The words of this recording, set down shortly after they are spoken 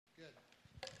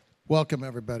Welcome,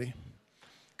 everybody.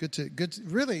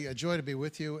 Really a joy to be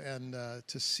with you and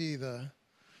to see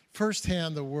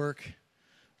firsthand the work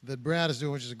that Brad is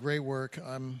doing, which is a great work.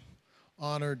 I'm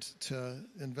honored to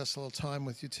invest a little time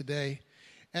with you today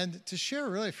and to share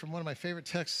really from one of my favorite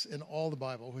texts in all the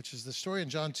Bible, which is the story in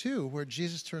John 2, where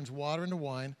Jesus turns water into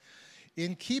wine,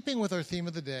 in keeping with our theme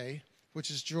of the day, which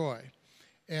is joy.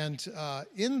 And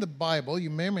in the Bible, you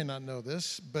may or may not know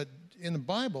this, but in the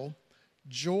Bible,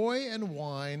 joy and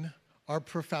wine are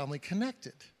profoundly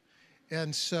connected.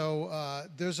 And so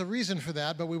there's a reason for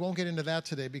that, but we won't get into that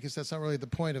today because that's not really the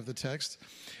point of the text.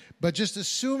 But just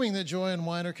assuming that joy and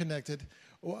wine are connected,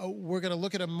 we're going to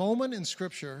look at a moment in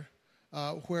Scripture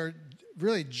where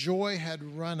really joy had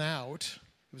run out.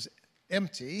 It was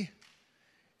empty.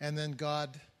 And then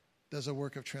God does a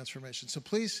work of transformation. So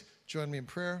please join me in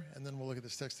prayer, and then we'll look at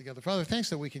this text together. Father, thanks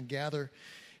that we can gather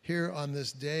here on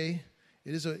this day.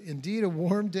 It is indeed a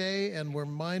warm day, and we're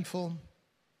mindful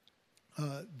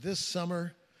this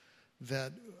summer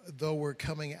that though we're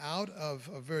coming out of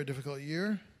a very difficult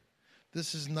year,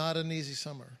 this is not an easy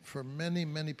summer for many,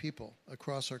 many people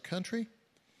across our country.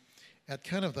 At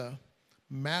kind of the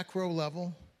macro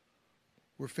level,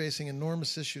 we're facing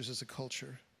enormous issues as a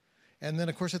culture. And then,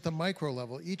 of course, at the micro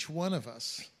level, each one of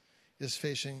us is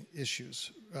facing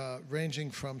issues ranging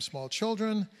from small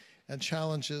children and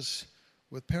challenges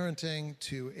with parenting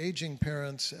to aging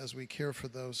parents as we care for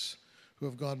those who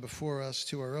have gone before us,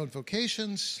 to our own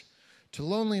vocations, to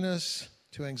loneliness,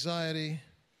 to anxiety.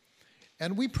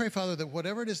 And we pray, Father, that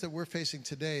whatever it is that we're facing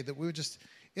today, that we would just,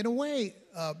 in a way,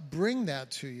 bring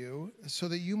that to you so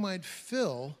that you might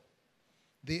fill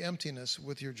the emptiness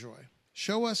with your joy.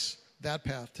 Show us that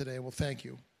path today. We'll thank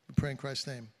you. We pray in Christ's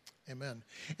name. Amen.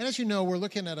 And as you know, we're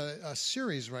looking at a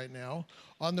series right now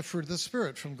on the fruit of the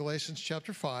Spirit from Galatians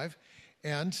chapter 5.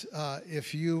 And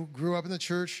if you grew up in the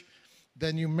church,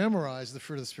 then you memorize the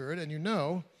fruit of the Spirit, and you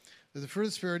know that the fruit of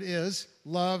the Spirit is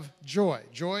love, joy.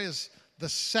 Joy is the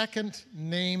second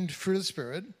named fruit of the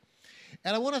Spirit.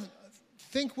 And I want to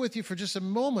think with you for just a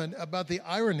moment about the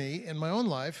irony in my own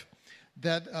life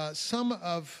that some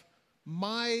of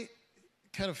my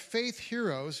kind of faith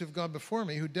heroes who've gone before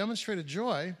me, who demonstrated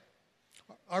joy,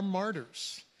 are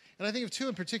martyrs. And I think of two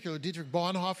in particular. Dietrich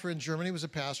Bonhoeffer in Germany was a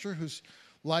pastor whose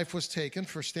life was taken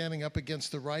for standing up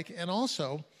against the Reich, and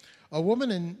also a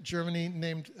woman in Germany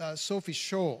named Sophie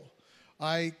Scholl.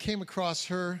 I came across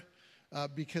her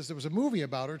because there was a movie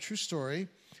about her, true story.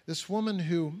 This woman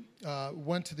who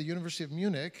went to the University of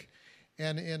Munich,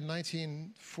 and in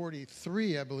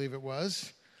 1943, I believe it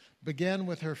was, began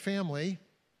with her family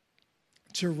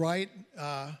to write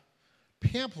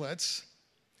pamphlets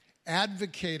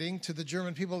advocating to the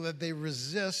German people that they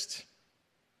resist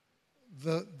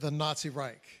the Nazi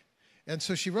Reich. And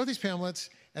so she wrote these pamphlets,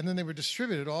 and then they were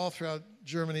distributed all throughout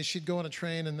Germany. She'd go on a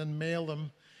train and then mail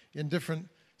them in different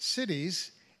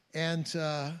cities. And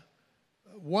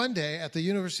one day at the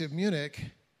University of Munich,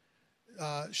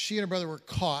 she and her brother were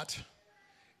caught,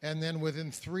 and then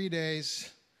within 3 days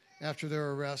after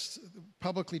their arrest,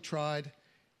 publicly tried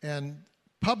and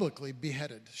publicly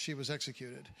beheaded. She was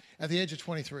executed at the age of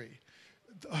 23.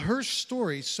 Her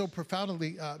story so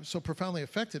profoundly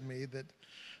affected me that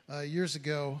years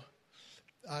ago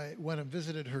I went and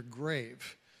visited her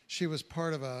grave. She was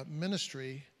part of a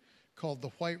ministry called the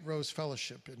White Rose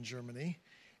Fellowship in Germany,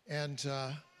 and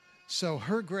so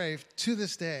her grave to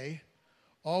this day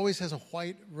always has a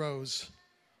white rose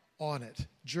on it.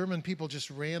 German people just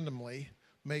randomly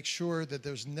make sure that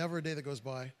there's never a day that goes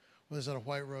by when there's not a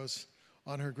white rose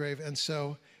on her grave. And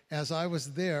so as I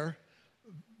was there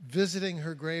visiting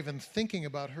her grave and thinking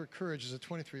about her courage as a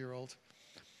 23-year-old,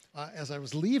 as I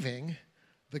was leaving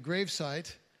the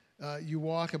gravesite, you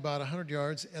walk about 100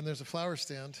 yards, and there's a flower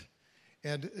stand.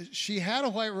 And she had a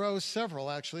white rose, several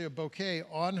actually, a bouquet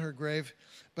on her grave,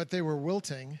 but they were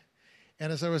wilting.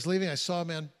 And as I was leaving, I saw a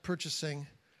man purchasing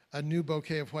a new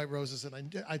bouquet of white roses,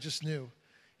 and I just knew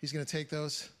he's going to take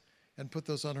those and put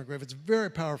those on her grave. It's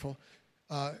very powerful.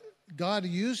 God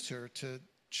used her to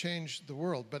change the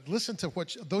world. But listen to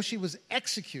though she was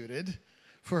executed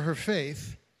for her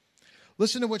faith,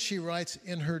 listen to what she writes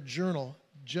in her journal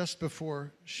just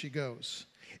before she goes.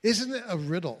 Isn't it a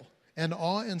riddle and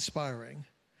awe-inspiring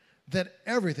that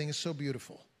everything is so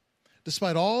beautiful?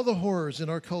 Despite all the horrors in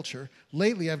our culture,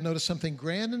 lately I've noticed something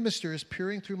grand and mysterious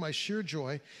peering through my sheer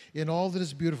joy in all that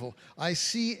is beautiful. I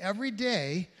see every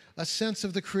day a sense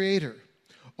of the Creator.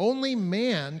 Only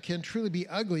man can truly be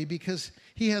ugly because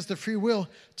he has the free will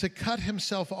to cut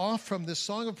himself off from this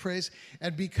song of praise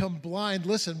and become blind,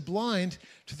 blind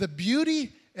to the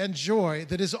beauty and joy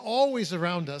that is always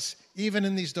around us, even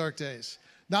in these dark days.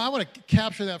 Now, I want to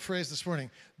capture that phrase this morning.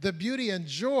 The beauty and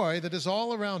joy that is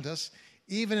all around us,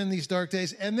 even in these dark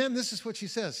days. And then this is what she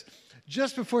says.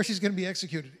 Just before she's going to be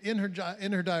executed, in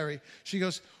her diary, she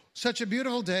goes, such a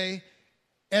beautiful day,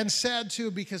 and sad too,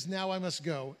 because now I must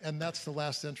go. And that's the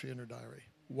last entry in her diary.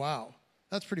 Wow,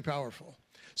 that's pretty powerful.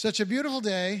 Such a beautiful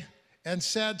day, and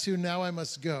sad too, now I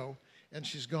must go. And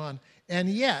she's gone. And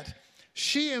yet,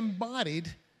 she embodied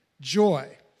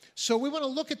joy. So we want to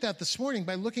look at that this morning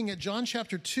by looking at John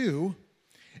chapter 2,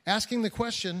 asking the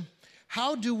question,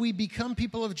 how do we become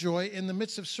people of joy in the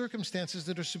midst of circumstances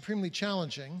that are supremely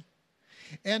challenging?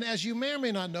 And as you may or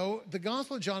may not know, the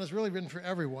Gospel of John is really written for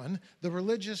everyone, the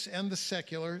religious and the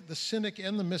secular, the cynic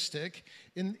and the mystic.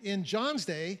 In John's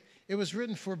day, it was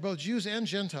written for both Jews and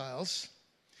Gentiles.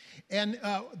 And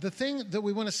the thing that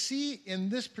we want to see in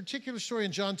this particular story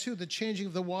in John 2, the changing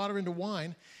of the water into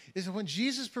wine, is that when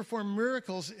Jesus performed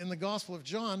miracles in the Gospel of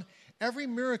John, every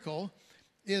miracle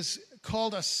is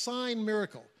called a sign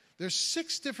miracle. There's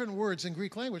 6 different words in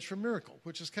Greek language for miracle,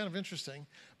 which is kind of interesting.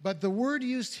 But the word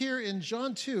used here in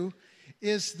John 2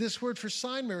 is this word for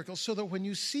sign miracle, so that when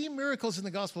you see miracles in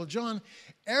the Gospel of John,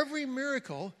 every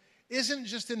miracle isn't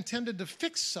just intended to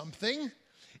fix something,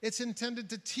 it's intended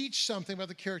to teach something about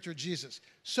the character of Jesus.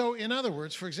 So in other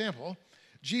words, for example,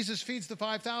 Jesus feeds the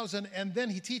 5,000 and then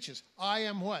he teaches, I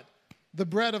am what? The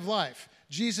bread of life.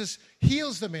 Jesus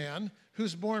heals the man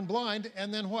who's born blind,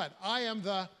 and then what? I am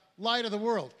the light of the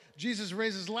world. Jesus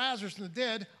raises Lazarus from the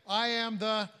dead. I am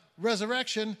the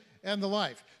resurrection and the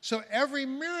life. So every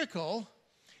miracle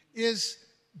is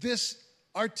this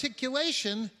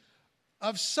articulation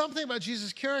of something about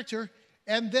Jesus' character,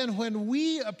 and then when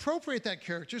we appropriate that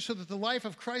character so that the life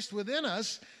of Christ within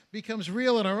us becomes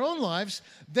real in our own lives,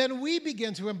 then we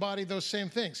begin to embody those same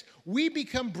things. We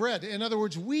become bread. In other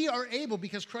words, we are able,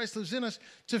 because Christ lives in us,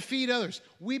 to feed others.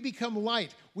 We become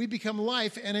light. We become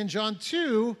life. And in John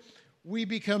 2, we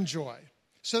become joy.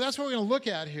 So that's what we're going to look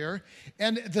at here.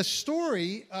 And the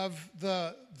story of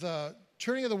the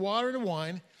turning of the water into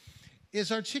wine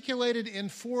is articulated in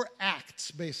 4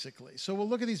 acts, basically. So we'll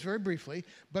look at these very briefly.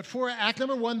 But act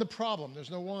number 1, the problem. There's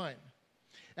no wine.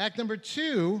 Act number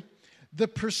 2, the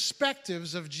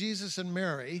perspectives of Jesus and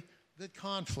Mary, the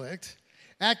conflict.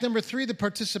 Act number 3, the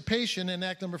participation. And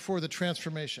act number 4, the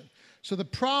transformation. So the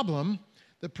problem,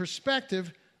 the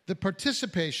perspective, the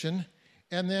participation,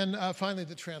 and then finally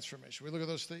the transformation. We look at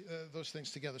those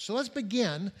things together. So let's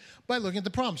begin by looking at the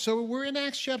problem. So we're in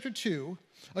John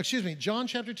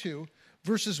chapter 2,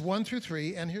 verses 1 through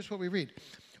 3, and here's what we read.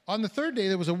 On the 3rd day,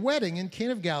 there was a wedding in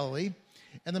Cana of Galilee,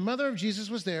 and the mother of Jesus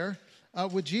was there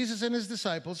with Jesus and his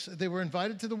disciples. They were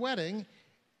invited to the wedding,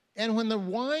 and when the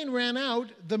wine ran out,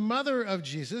 the mother of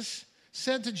Jesus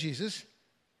said to Jesus,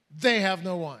 they have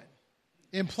no wine,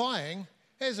 implying,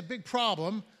 hey, there's a big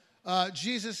problem.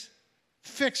 Jesus,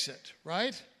 fix it,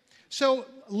 right? So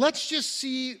let's just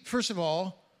see, first of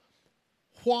all,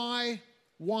 why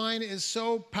wine is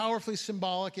so powerfully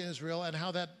symbolic in Israel and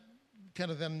how that kind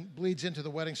of then bleeds into the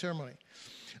wedding ceremony.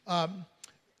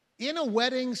 In a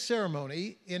wedding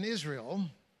ceremony in Israel,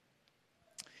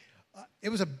 it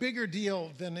was a bigger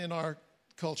deal than in our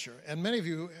culture. And many of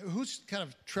you who's kind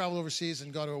of traveled overseas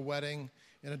and gone to a wedding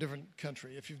in a different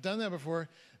country, if you've done that before,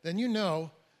 then you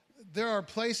know there are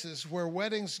places where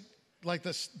weddings like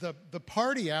this, the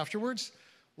party afterwards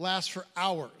lasts for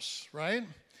hours, right?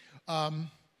 I'm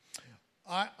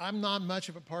not much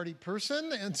of a party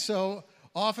person, and so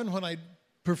often when I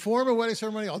perform a wedding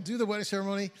ceremony, I'll do the wedding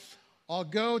ceremony, I'll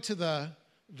go to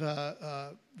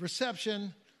the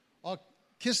reception, I'll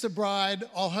kiss the bride,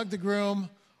 I'll hug the groom,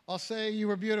 I'll say you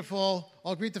were beautiful,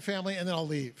 I'll greet the family, and then I'll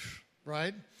leave,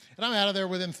 right? And I'm out of there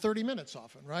within 30 minutes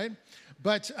often, right?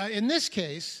 But in this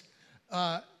case,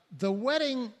 the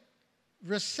wedding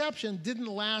reception didn't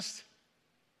last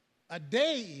a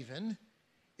day even,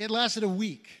 it lasted a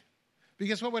week.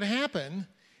 Because what would happen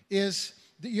is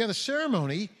that you have a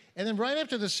ceremony, and then right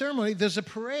after the ceremony, there's a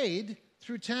parade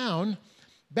through town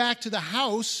back to the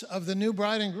house of the new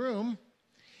bride and groom,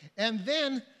 and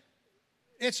then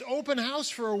it's open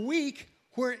house for a week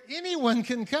where anyone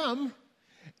can come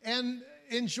and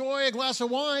enjoy a glass of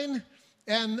wine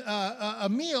and a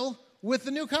meal with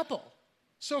the new couple.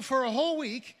 So for a whole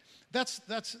week,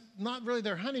 that's not really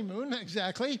their honeymoon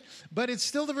exactly, but it's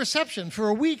still the reception. For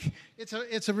a week,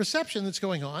 it's a reception that's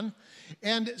going on.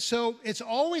 And so it's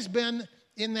always been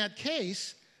in that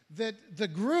case that the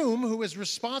groom, who is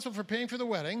responsible for paying for the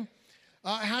wedding,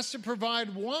 has to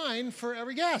provide wine for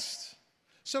every guest.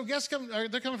 So guests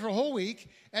they're coming for a whole week,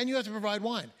 and you have to provide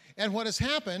wine. And what has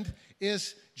happened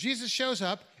is Jesus shows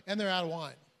up, and they're out of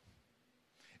wine.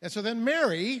 And so then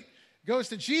Mary goes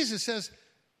to Jesus, says,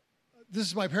 this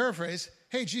is my paraphrase,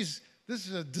 hey, Jesus, this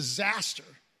is a disaster.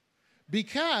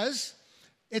 Because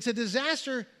it's a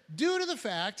disaster due to the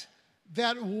fact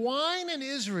that wine in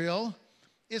Israel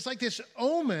is like this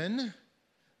omen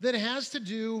that has to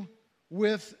do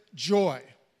with joy.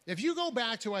 If you go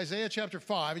back to Isaiah chapter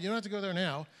 5, and you don't have to go there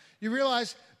now, you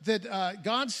realize that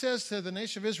God says to the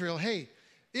nation of Israel, hey,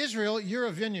 Israel, you're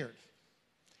a vineyard.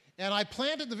 And I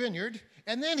planted the vineyard.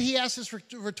 And then he asks this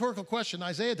rhetorical question,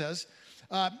 Isaiah does,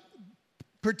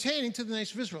 pertaining to the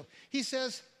nation of Israel. He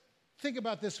says, think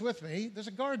about this with me. There's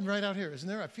a garden right out here, isn't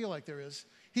there? I feel like there is.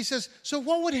 He says, so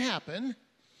what would happen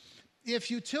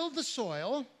if you tilled the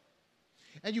soil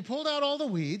and you pulled out all the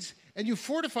weeds and you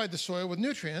fortified the soil with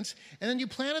nutrients and then you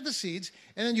planted the seeds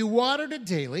and then you watered it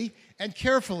daily and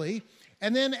carefully,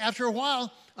 and then after a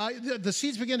while the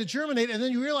seeds begin to germinate, and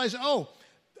then you realize,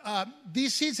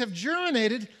 these seeds have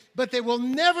germinated, but they will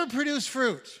never produce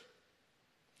fruit.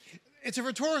 It's a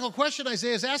rhetorical question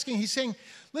Isaiah is asking. He's saying,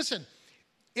 listen,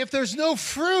 if there's no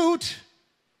fruit,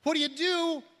 what do you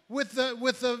do with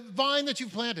the vine that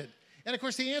you've planted? And of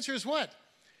course the answer is what?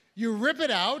 You rip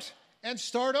it out and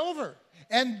start over.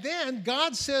 And then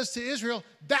God says to Israel,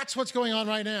 that's what's going on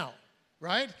right now,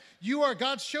 right? You are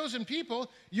God's chosen people.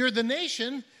 You're the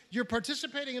nation. You're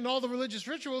participating in all the religious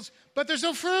rituals, but there's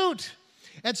no fruit.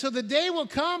 And so the day will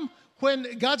come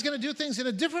when God's going to do things in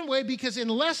a different way, because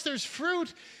unless there's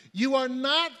fruit, you are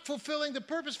not fulfilling the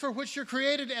purpose for which you're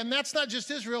created, and that's not just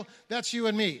Israel, that's you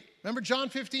and me. Remember John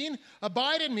 15?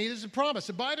 Abide in me, this is a promise.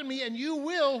 Abide in me, and you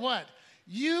will what?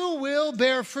 You will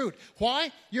bear fruit.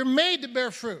 Why? You're made to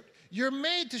bear fruit. You're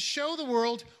made to show the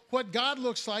world what God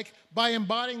looks like by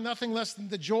embodying nothing less than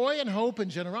the joy and hope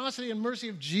and generosity and mercy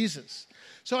of Jesus.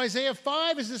 So Isaiah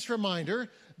 5 is this reminder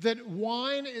that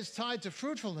wine is tied to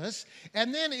fruitfulness.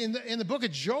 And then in the book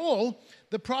of Joel,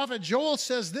 the prophet Joel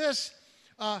says this,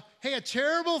 hey, a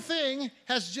terrible thing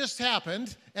has just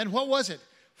happened. And what was it?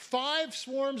 5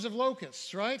 swarms of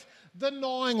locusts, right? The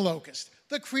gnawing locust,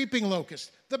 the creeping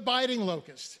locust, the biting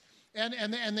locust.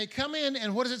 And they come in,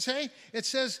 and what does it say? It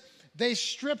says they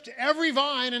stripped every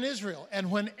vine in Israel.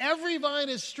 And when every vine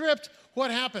is stripped,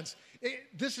 what happens?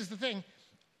 This is the thing.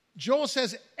 Joel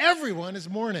says everyone is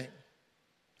mourning.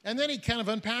 And then he kind of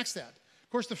unpacks that. Of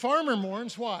course, the farmer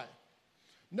mourns. Why?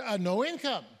 No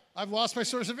income. I've lost my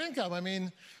source of income. I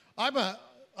mean, I'm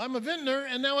a vintner,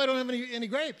 and now I don't have any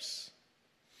grapes.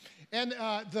 And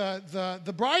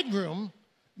the bridegroom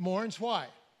mourns. Why?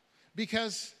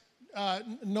 Because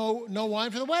no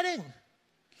wine for the wedding.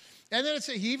 And then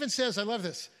he even says, I love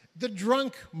this, the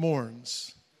drunk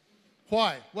mourns.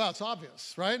 Why? Well, it's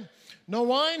obvious, right? No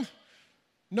wine,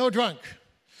 no drunk.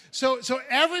 So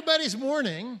everybody's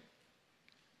mourning,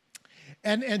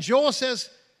 and Joel says,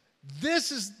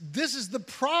 this is the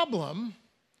problem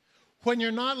when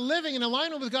you're not living in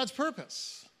alignment with God's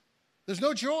purpose. There's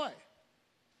no joy.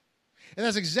 And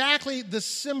that's exactly the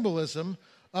symbolism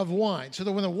of wine. So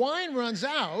that when the wine runs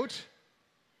out,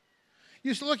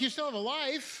 you still have a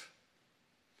life,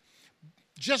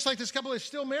 just like this couple is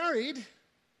still married,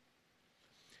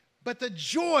 but the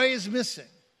joy is missing.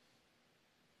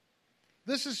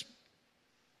 This is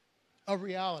a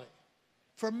reality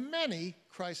for many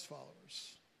Christ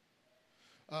followers.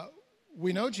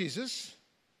 We know Jesus.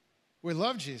 We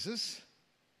love Jesus.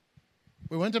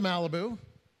 We went to Malibu.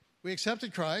 We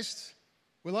accepted Christ.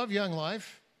 We love Young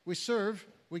Life. We serve.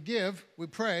 We give. We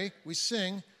pray. We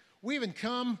sing. We even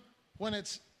come when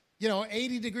it's,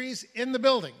 80 degrees in the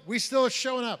building. We still are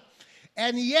showing up.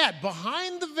 And yet,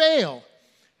 behind the veil,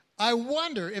 I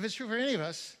wonder if it's true for any of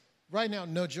us, right now,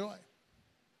 no joy.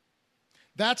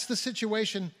 That's the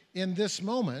situation in this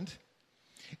moment.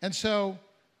 And so,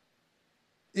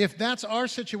 if that's our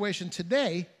situation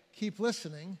today, keep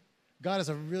listening. God has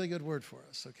a really good word for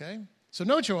us, okay? So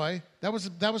no joy, that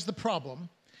was the problem.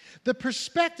 The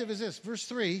perspective is this, verse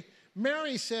 3,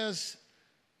 Mary says,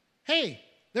 hey,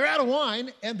 they're out of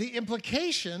wine, and the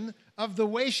implication of the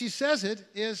way she says it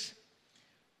is,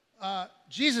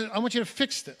 Jesus, I want you to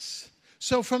fix this.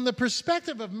 So from the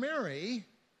perspective of Mary,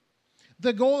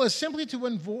 the goal is simply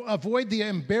to avoid the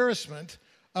embarrassment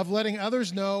of letting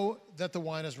others know that the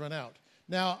wine has run out.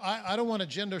 Now, I don't want to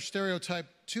gender stereotype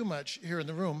too much here in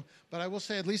the room, but I will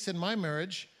say, at least in my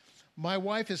marriage, my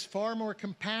wife is far more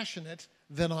compassionate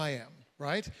than I am,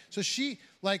 right? So she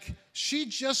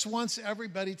just wants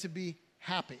everybody to be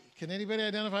happy. Can anybody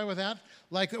identify with that?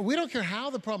 Like, we don't care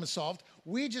how the problem is solved.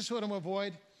 We just want to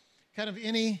avoid kind of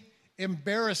any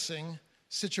embarrassing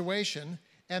situation.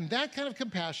 And that kind of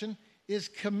compassion is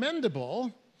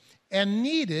commendable and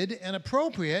needed and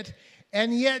appropriate.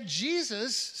 And yet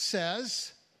Jesus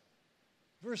says,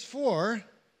 verse 4,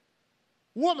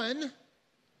 woman,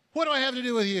 what do I have to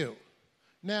do with you?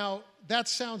 Now, that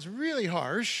sounds really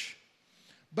harsh,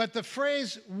 but the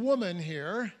phrase woman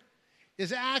here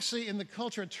is actually in the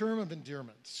culture a term of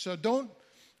endearment. So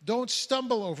don't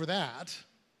stumble over that.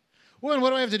 Woman,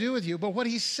 what do I have to do with you? But what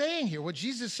he's saying here, what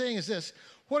Jesus is saying is this: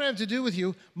 what do I have to do with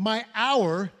you? My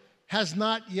hour has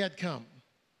not yet come.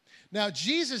 Now,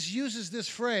 Jesus uses this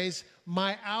phrase,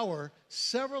 my hour,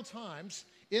 several times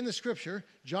in the scripture.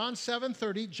 John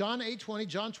 7:30, John 8:20,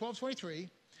 John 12:23.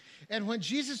 And when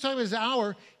Jesus is talking about his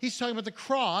hour, he's talking about the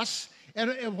cross.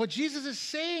 And what Jesus is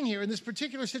saying here in this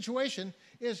particular situation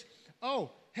is,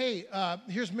 oh, hey,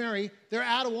 here's Mary. They're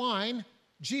out of wine.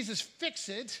 Jesus, fix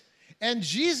it. And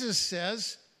Jesus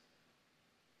says,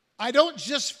 I don't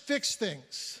just fix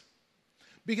things,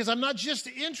 because I'm not just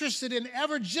interested in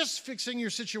ever just fixing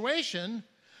your situation.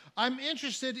 I'm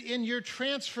interested in your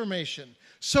transformation.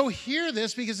 So hear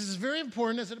this, because this is very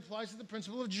important as it applies to the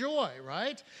principle of joy,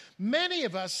 right? Many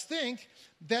of us think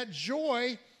that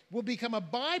joy will become a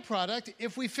byproduct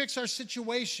if we fix our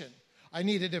situation. I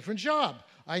need a different job.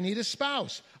 I need a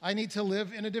spouse. I need to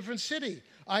live in a different city.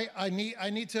 I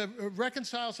need to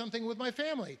reconcile something with my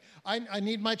family. I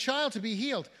need my child to be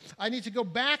healed. I need to go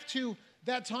back to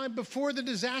that time before the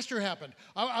disaster happened.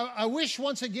 I wish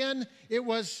once again it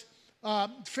was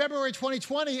February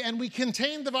 2020 and we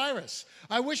contained the virus.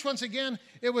 I wish once again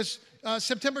it was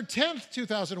September 10th,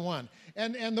 2001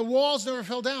 and the walls never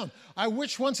fell down. I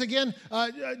wish once again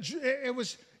it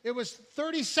was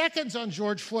 30 seconds on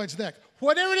George Floyd's neck.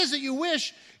 Whatever it is that you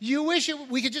wish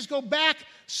we could just go back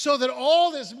so that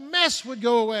all this mess would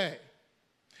go away.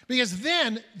 Because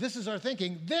then, this is our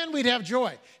thinking, then we'd have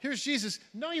joy. Here's Jesus.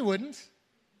 No, you wouldn't.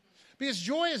 Because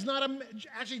joy is not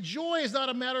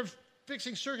a matter of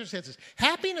fixing circumstances.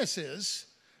 Happiness is,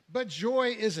 but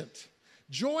joy isn't.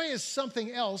 Joy is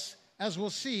something else, as we'll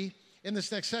see in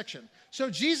this next section. So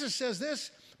Jesus says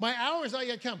this: my hour is not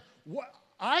yet come.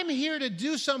 I'm here to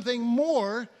do something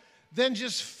more than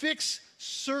just fix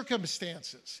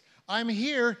circumstances. I'm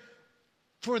here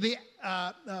for the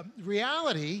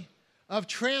reality of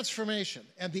transformation.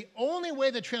 And the only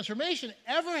way that transformation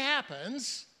ever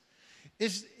happens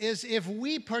is if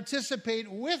we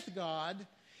participate with God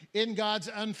in God's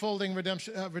unfolding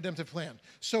redemptive plan.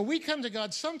 So we come to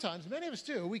God sometimes, many of us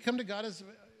do, we come to God as,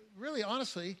 really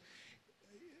honestly,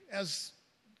 as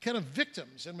kind of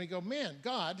victims. And we go, man,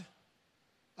 God,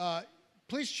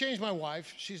 please change my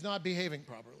wife. She's not behaving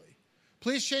properly.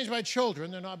 Please change my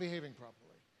children. They're not behaving properly.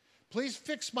 Please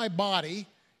fix my body.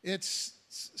 It's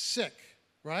sick,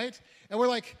 right? And we're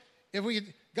like,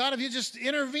 God, if you just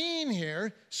intervene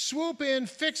here, swoop in,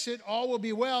 fix it, all will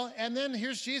be well. And then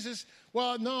here's Jesus.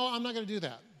 Well, no, I'm not going to do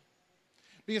that.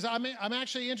 Because I'm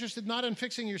actually interested not in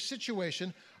fixing your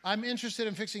situation. I'm interested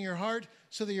in fixing your heart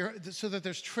so that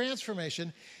there's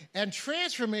transformation. And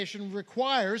transformation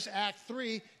requires, Act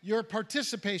 3, your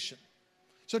participation.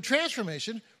 So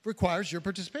transformation requires your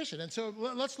participation. And so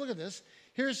let's look at this.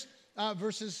 Here's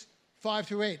verses 5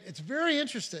 through 8. It's very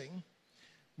interesting.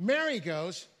 Mary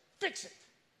goes, fix it.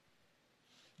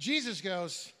 Jesus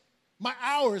goes, my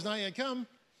hour is not yet come.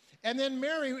 And then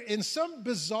Mary, in some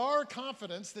bizarre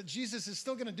confidence that Jesus is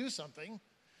still going to do something,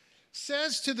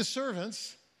 says to the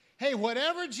servants, hey,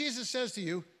 whatever Jesus says to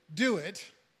you, do it,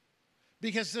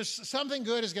 because there's something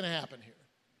good is going to happen here,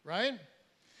 right?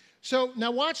 So now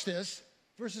watch this,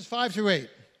 verses 5 through 8.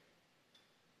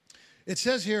 It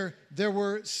says here, there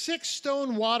were 6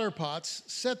 stone water pots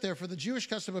set there for the Jewish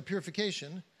custom of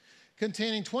purification,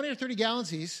 containing 20 or 30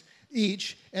 gallons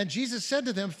each, and Jesus said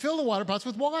to them, fill the water pots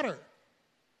with water.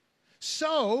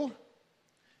 So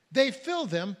they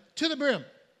filled them to the brim.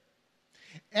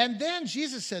 And then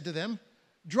Jesus said to them,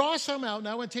 draw some out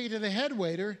now and take it to the head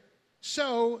waiter.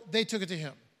 So they took it to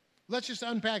him. Let's just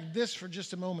unpack this for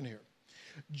just a moment here.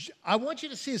 I want you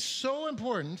to see it's so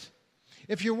important.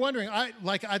 If you're wondering,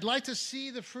 I'd like to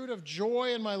see the fruit of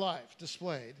joy in my life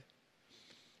displayed.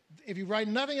 If you write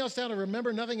nothing else down or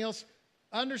remember nothing else,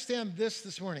 understand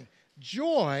this morning.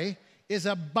 Joy is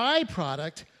a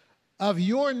byproduct of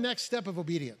your next step of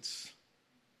obedience.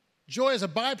 Joy is a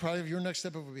byproduct of your next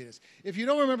step of obedience. If you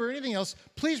don't remember anything else,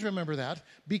 please remember that,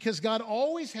 because God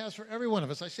always has for every one of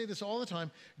us, I say this all the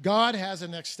time, God has a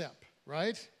next step,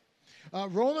 right?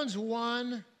 Romans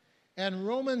 1 and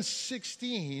Romans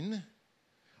 16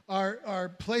 are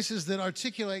places that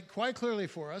articulate quite clearly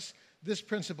for us this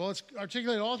principle. It's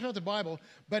articulated all throughout the Bible,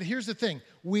 but here's the thing.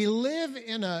 We live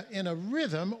in a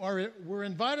rhythm, or we're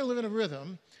invited to live in a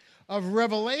rhythm of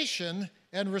revelation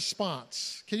and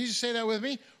response. Can you just say that with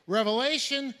me?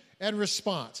 Revelation and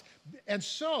response. And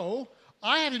so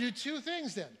I have to do 2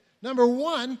 things then. Number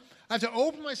 1, I have to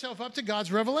open myself up to God's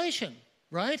revelation.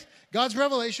 right? God's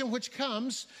revelation, which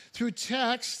comes through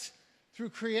text, through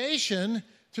creation,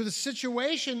 through the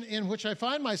situation in which I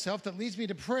find myself that leads me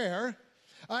to prayer,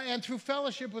 and through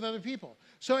fellowship with other people.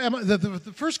 So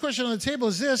the first question on the table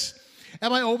is this: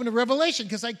 am I open to revelation?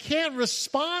 Because I can't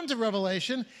respond to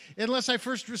revelation unless I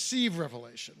first receive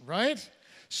revelation, right?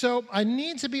 So I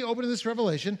need to be open to this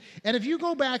revelation. And if you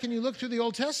go back and you look through the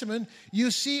Old Testament,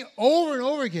 you see over and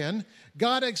over again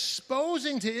God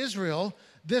exposing to Israel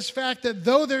this fact that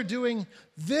though they're doing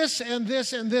this and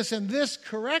this and this and this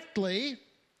correctly,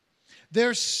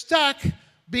 they're stuck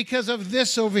because of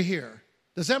this over here.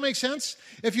 Does that make sense?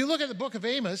 If you look at the book of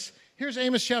Amos, here's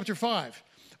Amos chapter 5.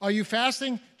 Are you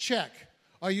fasting? Check.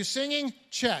 Are you singing?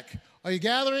 Check. Are you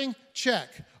gathering? Check.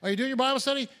 Are you doing your Bible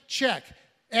study? Check.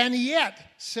 And yet,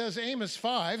 says Amos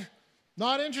 5,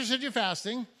 not interested in your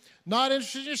fasting, not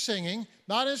interested in your singing,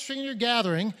 not interested in your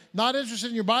gathering, not interested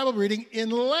in your Bible reading,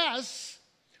 unless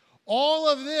all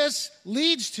of this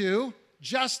leads to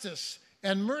justice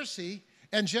and mercy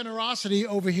and generosity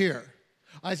over here.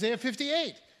 Isaiah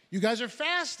 58. You guys are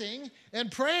fasting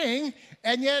and praying,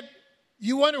 and yet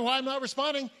you wonder why I'm not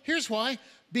responding. Here's why.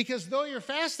 Because though you're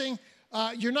fasting,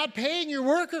 you're not paying your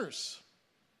workers.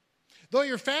 Though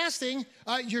you're fasting,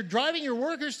 you're driving your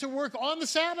workers to work on the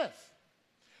Sabbath.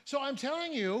 So I'm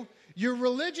telling you, your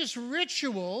religious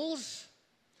rituals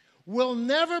will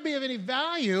never be of any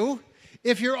value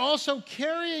if you're also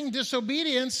carrying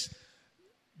disobedience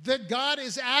that God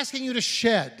is asking you to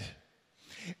shed.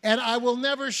 And I will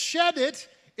never shed it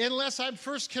unless I'm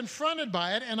first confronted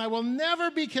by it, and I will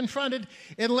never be confronted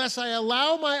unless I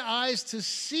allow my eyes to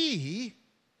see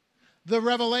the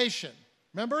revelation.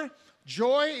 Remember?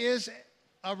 Joy is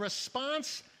a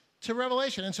response to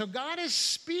revelation. And so God is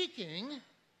speaking,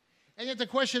 and yet the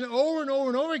question over and over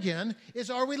and over again is,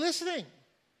 are we listening?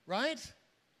 Right?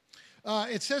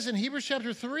 It says in Hebrews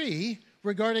chapter 3,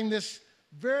 regarding this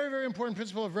very, very important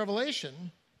principle of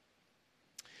revelation,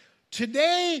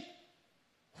 today,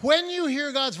 when you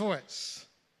hear God's voice,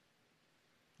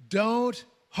 don't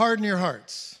harden your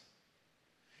hearts.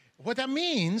 What that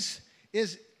means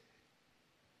is,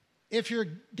 if you're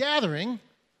gathering,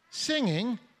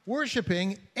 singing,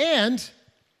 worshiping, and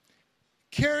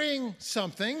carrying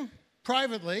something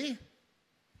privately,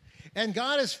 and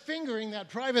God is fingering that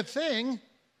private thing,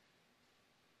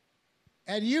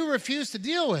 and you refuse to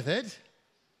deal with it,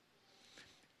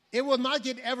 it will not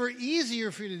get ever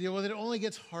easier for you to deal with it. It only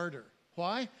gets harder.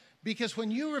 Why? Because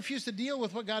when you refuse to deal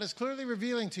with what God is clearly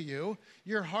revealing to you,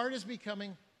 your heart is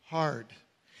becoming hard.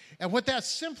 And what that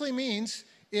simply means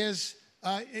is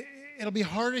it'll be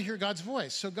hard to hear God's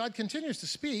voice. So God continues to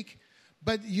speak,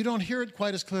 but you don't hear it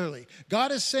quite as clearly.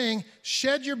 God is saying,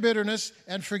 shed your bitterness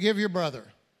and forgive your brother.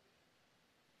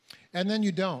 And then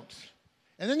you don't.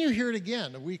 And then you hear it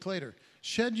again a week later.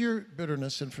 Shed your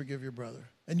bitterness and forgive your brother.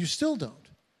 And you still don't.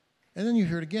 And then you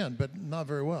hear it again, but not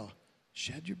very well.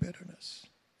 Shed your bitterness,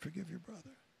 forgive your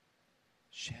brother.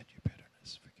 Shed your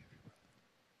bitterness, forgive your brother.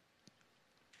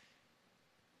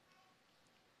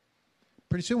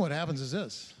 Pretty soon what happens is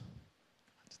this.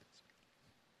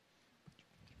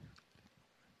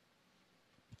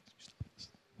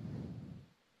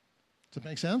 Does it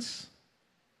make sense?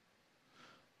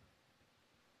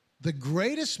 The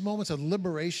greatest moments of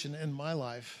liberation in my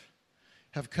life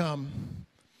have come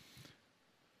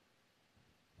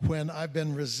when I've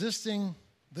been resisting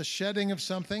the shedding of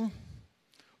something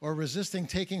or resisting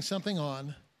taking something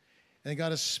on, and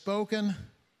God has spoken,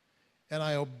 and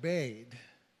I obeyed.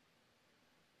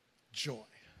 Joy.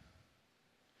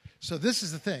 So this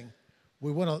is the thing.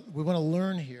 We want to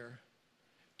learn here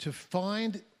to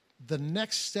find the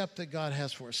next step that God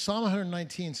has for us. Psalm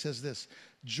 119 says this: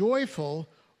 joyful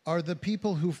are the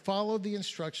people who follow the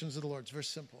instructions of the Lord. It's very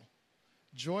simple.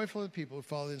 Joyful are the people who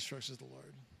follow the instructions of the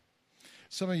Lord.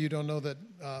 Some of you don't know that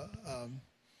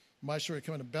my story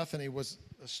coming to Bethany was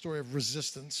a story of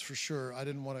resistance, for sure. I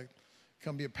didn't want to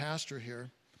come be a pastor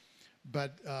here.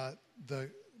 But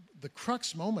the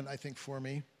crux moment, I think, for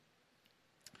me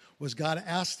was God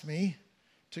asked me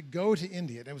to go to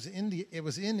India. And it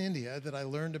was in India that I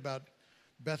learned about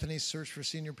Bethany's search for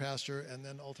senior pastor, and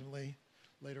then ultimately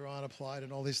later on applied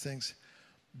and all these things.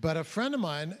 But a friend of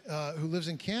mine who lives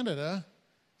in Canada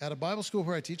at a Bible school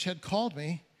where I teach had called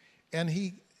me, and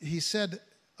he said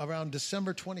around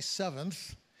December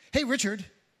 27th, "Hey, Richard,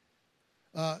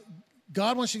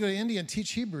 God wants you to go to India and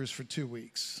teach Hebrews for 2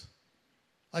 weeks."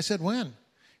 I said, "When?"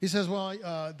 He says, "Well,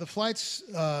 the flight's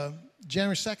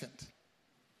January 2nd.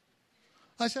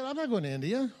 I said, "I'm not going to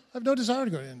India. I have no desire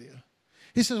to go to India."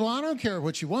 He says, "Well, I don't care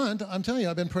what you want. I'm telling you,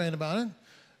 I've been praying about it.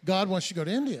 God wants you to go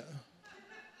to India."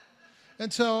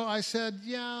 And so I said,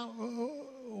 yeah,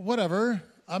 whatever,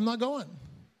 I'm not going.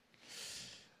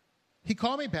 He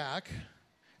called me back.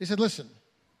 He said, listen,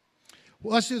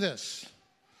 well, let's do this.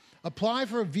 Apply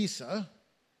for a visa,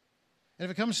 and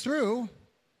if it comes through,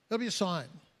 it'll be a sign.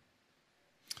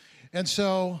 And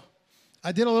so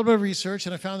I did a little bit of research,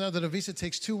 and I found out that a visa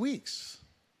takes 2 weeks.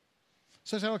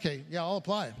 So I said, okay, yeah, I'll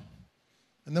apply.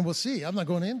 And then we'll see. I'm not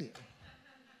going to India.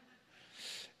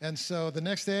 And so the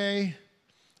next day,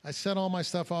 I sent all my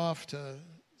stuff off to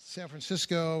San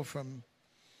Francisco from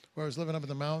where I was living up in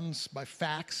the mountains by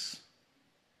fax.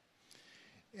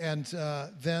 And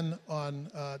then on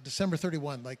December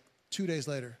 31, like 2 days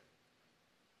later,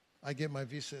 I get my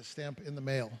visa stamp in the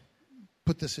mail.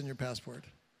 Put this in your passport.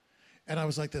 And I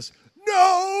was like this,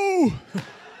 no!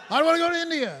 I don't want to go to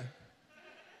India.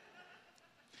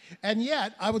 And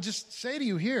yet, I will just say to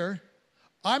you here,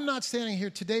 I'm not standing here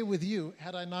today with you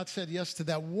had I not said yes to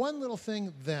that one little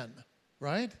thing then,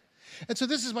 right? And so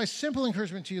this is my simple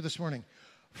encouragement to you this morning.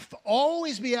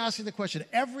 Always be asking the question,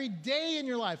 every day in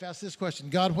your life, ask this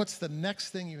question, God, what's the next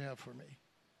thing you have for me?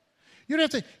 You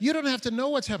don't have to know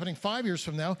what's happening 5 years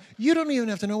from now. You don't even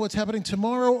have to know what's happening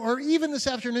tomorrow or even this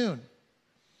afternoon.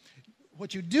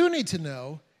 What you do need to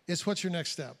know is what's your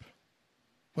next step.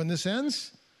 When this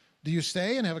ends, do you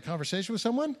stay and have a conversation with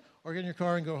someone or get in your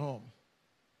car and go home?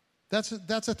 That's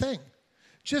a thing.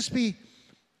 Just be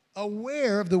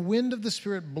aware of the wind of the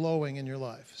Spirit blowing in your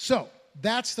life. So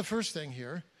that's the first thing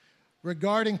here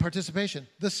regarding participation.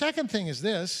 The second thing is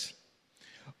this.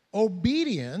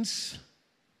 Obedience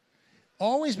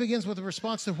always begins with a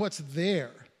response to what's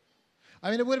there. I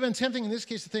mean, it would have been tempting in this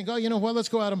case to think, oh, you know what, let's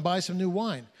go out and buy some new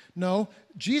wine. No,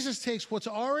 Jesus takes what's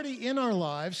already in our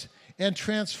lives and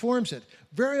transforms it.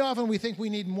 Very often we think we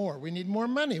need more. We need more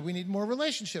money. We need more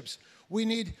relationships. We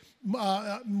need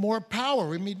more power.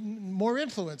 We need more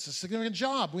influence, a significant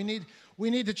job. We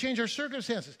need to change our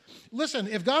circumstances. Listen,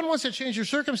 if God wants to change your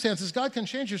circumstances, God can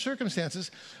change your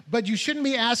circumstances, but you shouldn't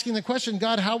be asking the question,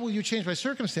 God, how will you change my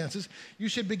circumstances? You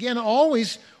should begin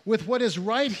always with what is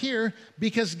right here,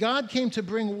 because God came to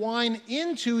bring wine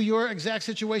into your exact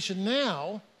situation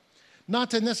now,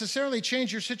 not to necessarily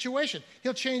change your situation.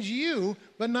 He'll change you,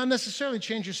 but not necessarily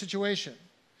change your situation.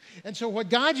 And so what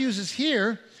God uses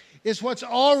here is what's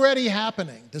already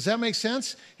happening. Does that make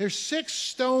sense? There's 6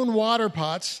 stone water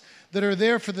pots that are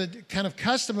there for the kind of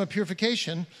custom of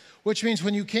purification, which means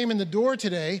when you came in the door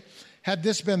today, had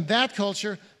this been that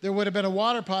culture, there would have been a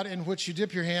water pot in which you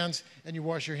dip your hands and you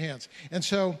wash your hands. And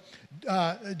so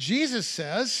Jesus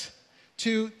says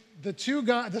to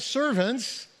the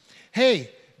servants,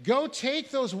 hey, go take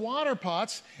those water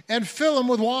pots and fill them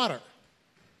with water,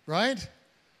 right?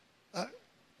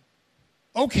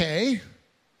 Okay.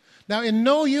 Now, in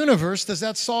no universe does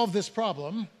that solve this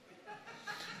problem,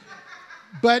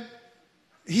 but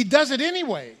he does it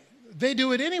anyway. They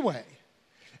do it anyway.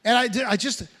 And I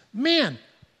just, man,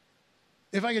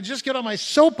 if I could just get on my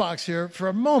soapbox here for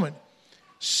a moment,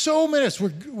 so many,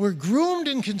 we're groomed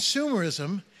in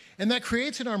consumerism, and that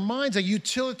creates in our minds a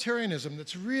utilitarianism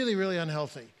that's really, really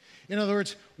unhealthy. In other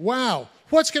words, wow,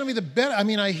 what's going to be the better? I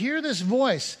mean, I hear this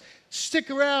voice,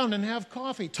 stick around and have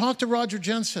coffee, talk to Roger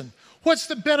Jensen. What's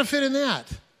the benefit in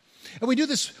that? And we do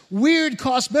this weird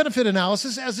cost-benefit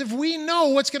analysis as if we know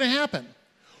what's going to happen.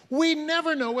 We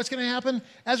never know what's going to happen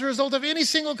as a result of any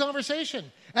single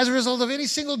conversation, as a result of any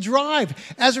single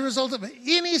drive, as a result of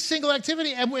any single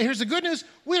activity. And here's the good news,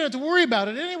 we don't have to worry about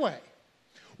it anyway.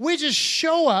 We just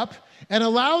show up and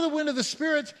allow the wind of the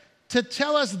Spirit to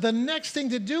tell us the next thing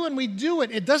to do, and we do it.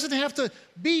 It doesn't have to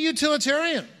be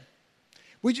utilitarian.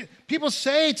 People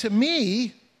say to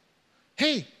me,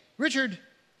 hey, Richard,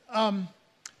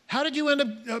 how did you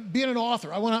end up being an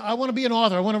author? I want to be an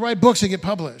author. I want to write books and get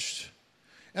published.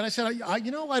 And I said, I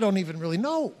don't even really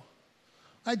know.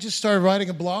 I just started writing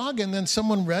a blog, and then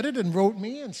someone read it and wrote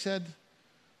me and said,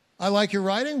 I like your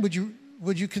writing.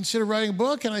 Would you consider writing a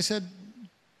book? And I said,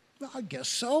 well, I guess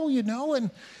so,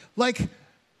 And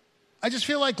I just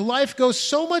feel like life goes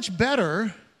so much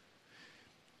better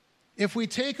if we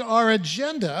take our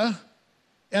agenda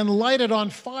and light it on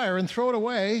fire and throw it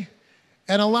away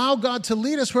and allow God to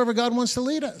lead us wherever God wants to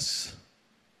lead us.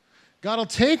 God will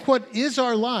take what is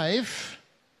our life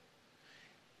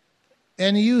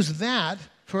and use that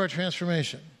for our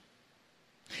transformation.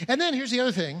 And then here's the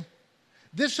other thing.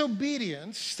 This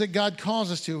obedience that God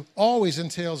calls us to always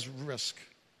entails risk.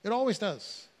 It always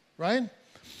does, right?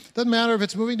 Doesn't matter if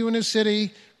it's moving to a new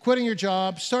city, quitting your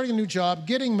job, starting a new job,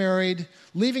 getting married,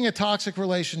 leaving a toxic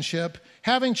relationship,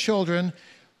 having children.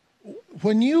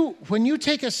 When you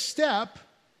take a step,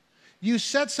 you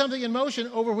set something in motion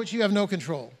over which you have no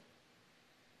control.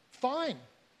 Fine.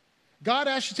 God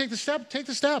asked you to take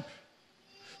the step.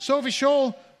 Sophie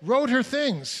Scholl wrote her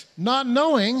things, not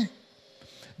knowing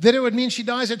that it would mean she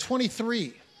dies at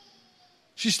 23.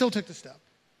 She still took the step.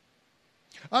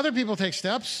 Other people take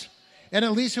steps, and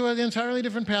it leads to an entirely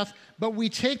different path, but we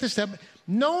take the step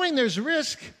knowing there's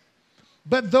risk,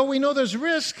 but though we know there's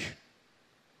risk,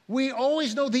 we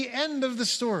always know the end of the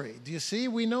story. Do you see?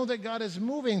 We know that God is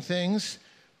moving things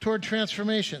toward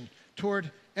transformation,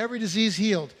 toward every disease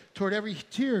healed, toward every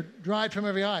tear dried from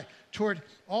every eye, toward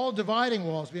all dividing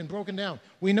walls being broken down.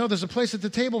 We know there's a place at the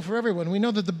table for everyone. We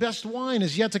know that the best wine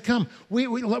is yet to come. We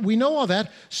know all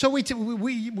that, so we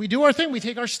do our thing. We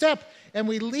take our step, and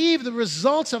we leave the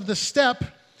results of the step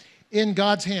in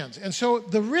God's hands. And so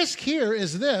the risk here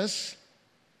is this: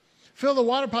 fill the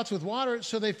water pots with water.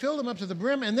 So they filled them up to the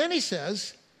brim, and then he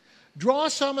says, draw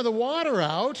some of the water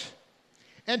out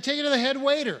and take it to the head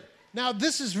waiter. Now,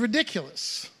 this is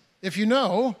ridiculous. If you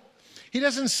know, he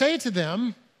doesn't say to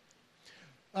them,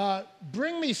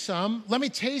 bring me some, let me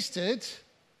taste it,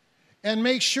 and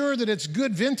make sure that it's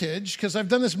good vintage, because I've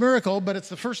done this miracle, but it's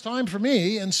the first time for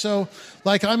me, and so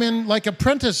I'm in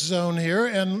apprentice zone here,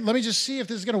 and let me just see if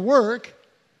this is going to work.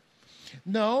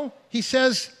 No, he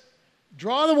says,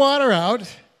 draw the water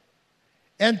out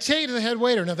and take it to the head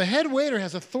waiter. Now, the head waiter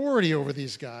has authority over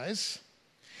these guys,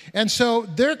 and so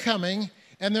they're coming,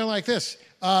 and they're like this,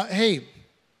 hey,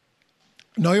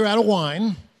 no, you're out of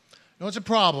wine. No, it's a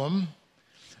problem.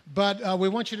 But we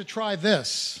want you to try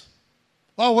this.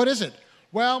 Oh, what is it?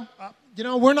 Well,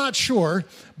 we're not sure,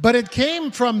 but it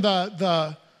came from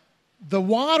the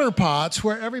water pots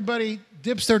where everybody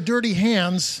dips their dirty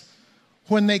hands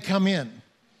when they come in.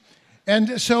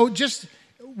 And so would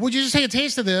you just take a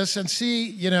taste of this and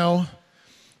see,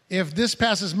 if this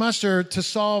passes muster to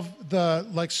solve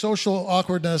the social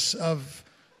awkwardness of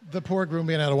the poor groom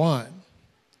being out of wine?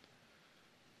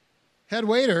 Head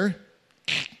waiter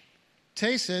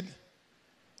tastes it,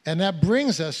 and that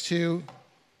brings us to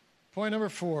point number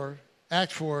 4,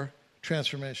 Act 4,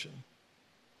 transformation.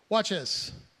 Watch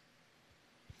this.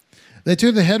 They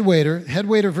took the head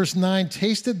waiter, verse 9,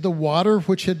 tasted the water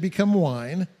which had become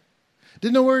wine.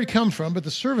 Didn't know where it had come from, but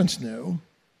the servants knew.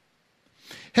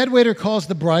 Head waiter calls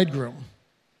the bridegroom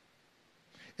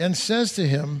and says to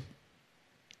him,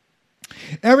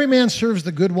 every man serves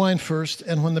the good wine first,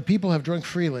 and when the people have drunk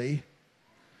freely,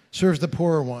 serves the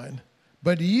poorer wine.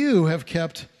 But you have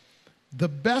kept the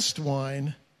best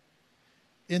wine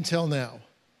until now.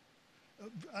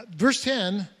 Verse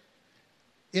 10,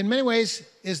 in many ways,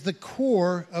 is the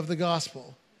core of the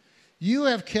gospel. You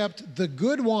have kept the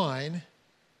good wine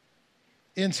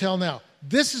until now.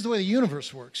 This is the way the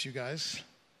universe works, you guys.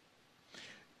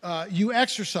 You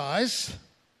exercise,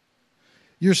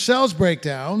 your cells break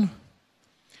down,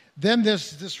 then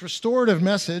there's this restorative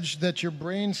message that your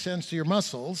brain sends to your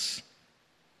muscles,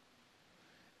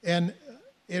 and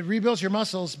it rebuilds your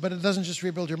muscles, but it doesn't just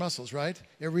rebuild your muscles, right?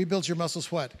 It rebuilds your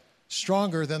muscles what?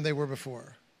 Stronger than they were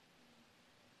before.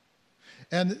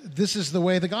 And this is the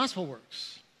way the gospel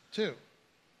works, too.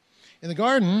 In the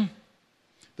garden,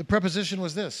 the preposition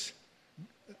was this: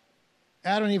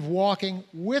 Adam and Eve walking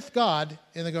with God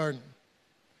in the garden.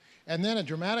 And then a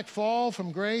dramatic fall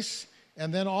from grace,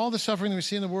 and then all the suffering that we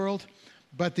see in the world.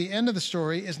 But the end of the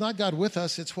story is not God with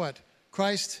us, it's what?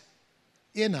 Christ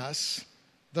in us,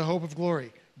 the hope of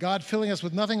glory. God filling us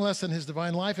with nothing less than his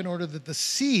divine life in order that the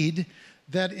seed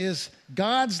that is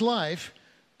God's life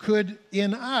could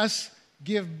in us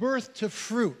give birth to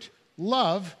fruit,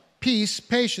 love, peace,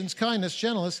 patience, kindness,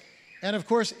 gentleness, and of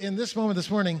course, in this moment this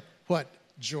morning, what?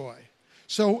 Joy.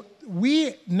 So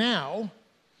we now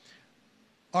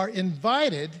are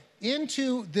invited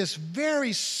into this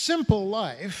very simple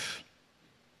life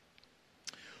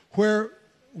where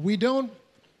we don't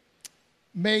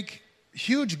make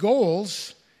huge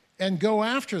goals and go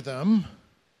after them,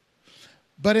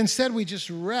 but instead we just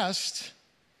rest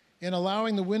in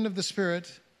allowing the wind of the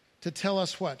Spirit to tell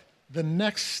us what? The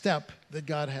next step that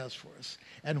God has for us.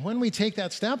 And when we take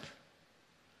that step,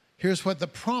 here's what the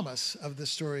promise of this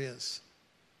story is.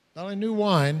 Not only new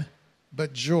wine,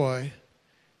 but joy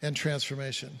and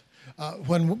transformation.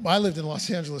 When I lived in Los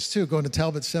Angeles, too, going to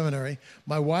Talbot Seminary,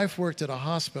 my wife worked at a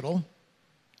hospital,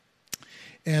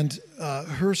 and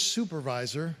her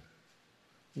supervisor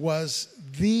was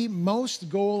the most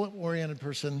goal-oriented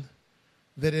person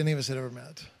that any of us had ever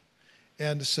met.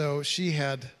 And so she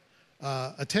had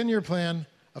a 10-year plan,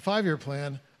 a 5-year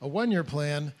plan, a 1-year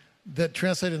plan that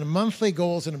translated into monthly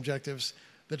goals and objectives,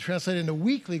 that translated into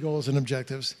weekly goals and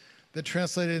objectives, that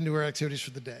translated into her activities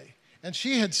for the day. And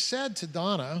she had said to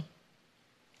Donna,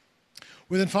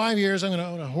 within 5 years, I'm going to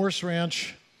own a horse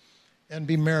ranch and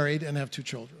be married and have 2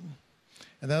 children.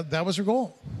 And that was her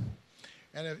goal.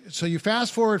 And so you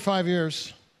fast forward 5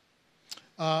 years,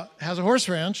 has a horse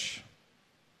ranch,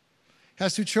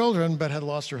 has 2 children, but had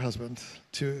lost her husband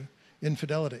to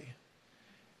infidelity.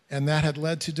 And that had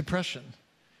led to depression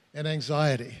and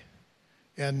anxiety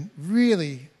and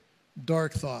really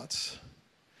dark thoughts.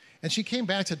 And she came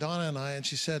back to Donna and I, and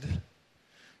she said,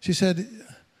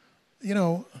 you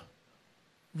know,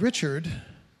 Richard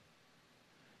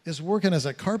is working as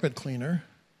a carpet cleaner,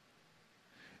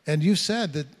 and you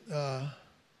said that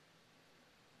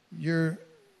you're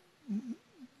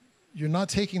not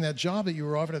taking that job that you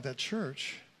were offered at that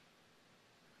church.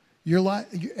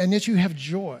 And yet you have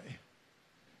joy.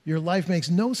 Your life makes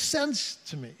no sense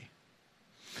to me.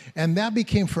 And that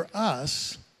became for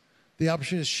us the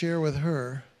opportunity to share with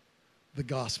her the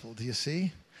gospel. Do you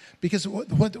see? Because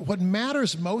what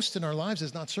matters most in our lives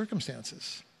is not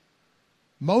circumstances.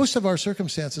 Most of our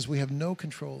circumstances we have no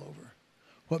control over.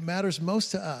 What matters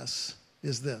most to us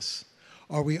is this.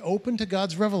 Are we open to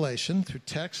God's revelation through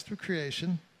text, through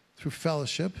creation, through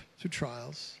fellowship, through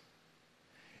trials?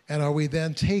 And are we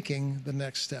then taking the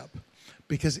next step?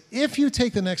 Because if you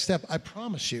take the next step, I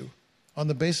promise you, on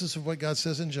the basis of what God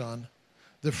says in John,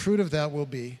 the fruit of that will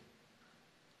be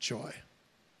joy.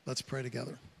 Let's pray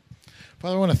together.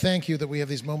 Father, I want to thank you that we have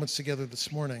these moments together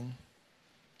this morning.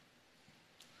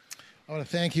 I want to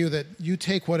thank you that you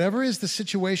take whatever is the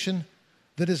situation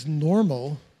that is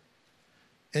normal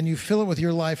and you fill it with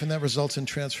your life, and that results in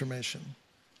transformation.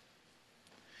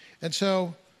 And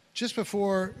so, just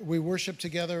before we worship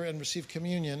together and receive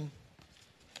communion,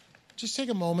 just take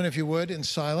a moment, if you would, in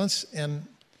silence and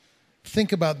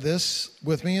think about this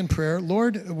with me in prayer.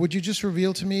 Lord, would you just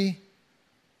reveal to me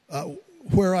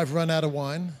where I've run out of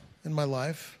wine in my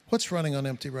life? What's running on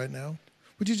empty right now?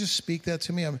 Would you just speak that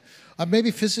to me? I'm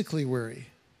maybe physically weary.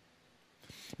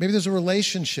 Maybe there's a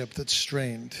relationship that's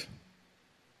strained.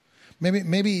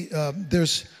 Maybe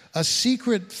there's a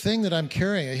secret thing that I'm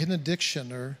carrying, a hidden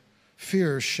addiction or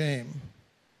fear or shame.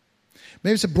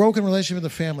 Maybe it's a broken relationship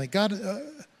with the family. God,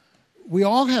 we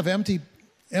all have empty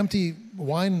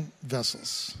wine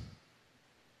vessels.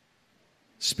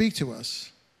 Speak to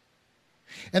us.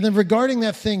 And then regarding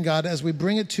that thing, God, as we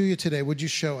bring it to you today, would you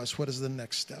show us what is the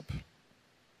next step?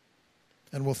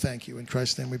 And we'll thank you. In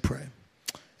Christ's name we pray.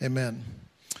 Amen.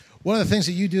 One of the things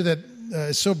that you do that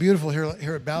is so beautiful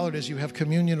here at Ballard is you have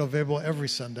communion available every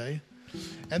Sunday.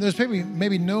 And there's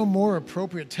maybe no more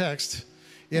appropriate text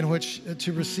in which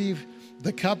to receive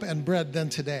the cup and bread than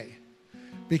today.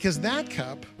 Because that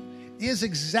cup is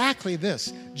exactly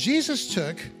this. Jesus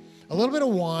took a little bit of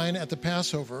wine at the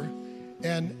Passover,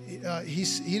 and he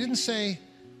didn't say,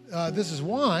 this is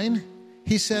wine.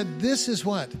 He said, this is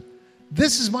what?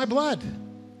 This is my blood.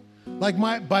 Like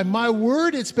by my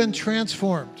word, it's been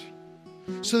transformed.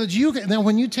 So that you can, now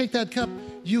when you take that cup,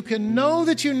 you can know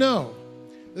that you know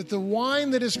that the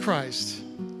wine that is Christ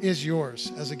is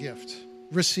yours as a gift.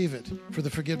 Receive it for the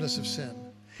forgiveness of sin.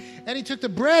 And he took the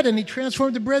bread and he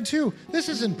transformed the bread too. This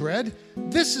isn't bread.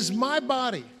 This is my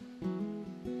body.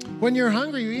 When you're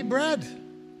hungry, you eat bread.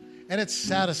 And it's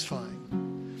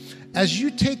satisfying. As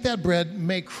you take that bread,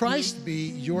 may Christ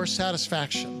be your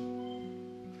satisfaction.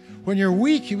 When you're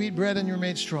weak, you eat bread and you're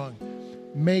made strong.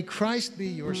 May Christ be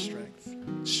your strength.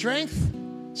 Strength,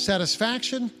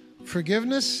 satisfaction,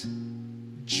 forgiveness,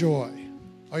 joy.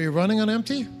 Are you running on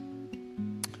empty?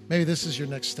 Maybe this is your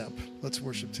next step. Let's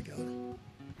worship together.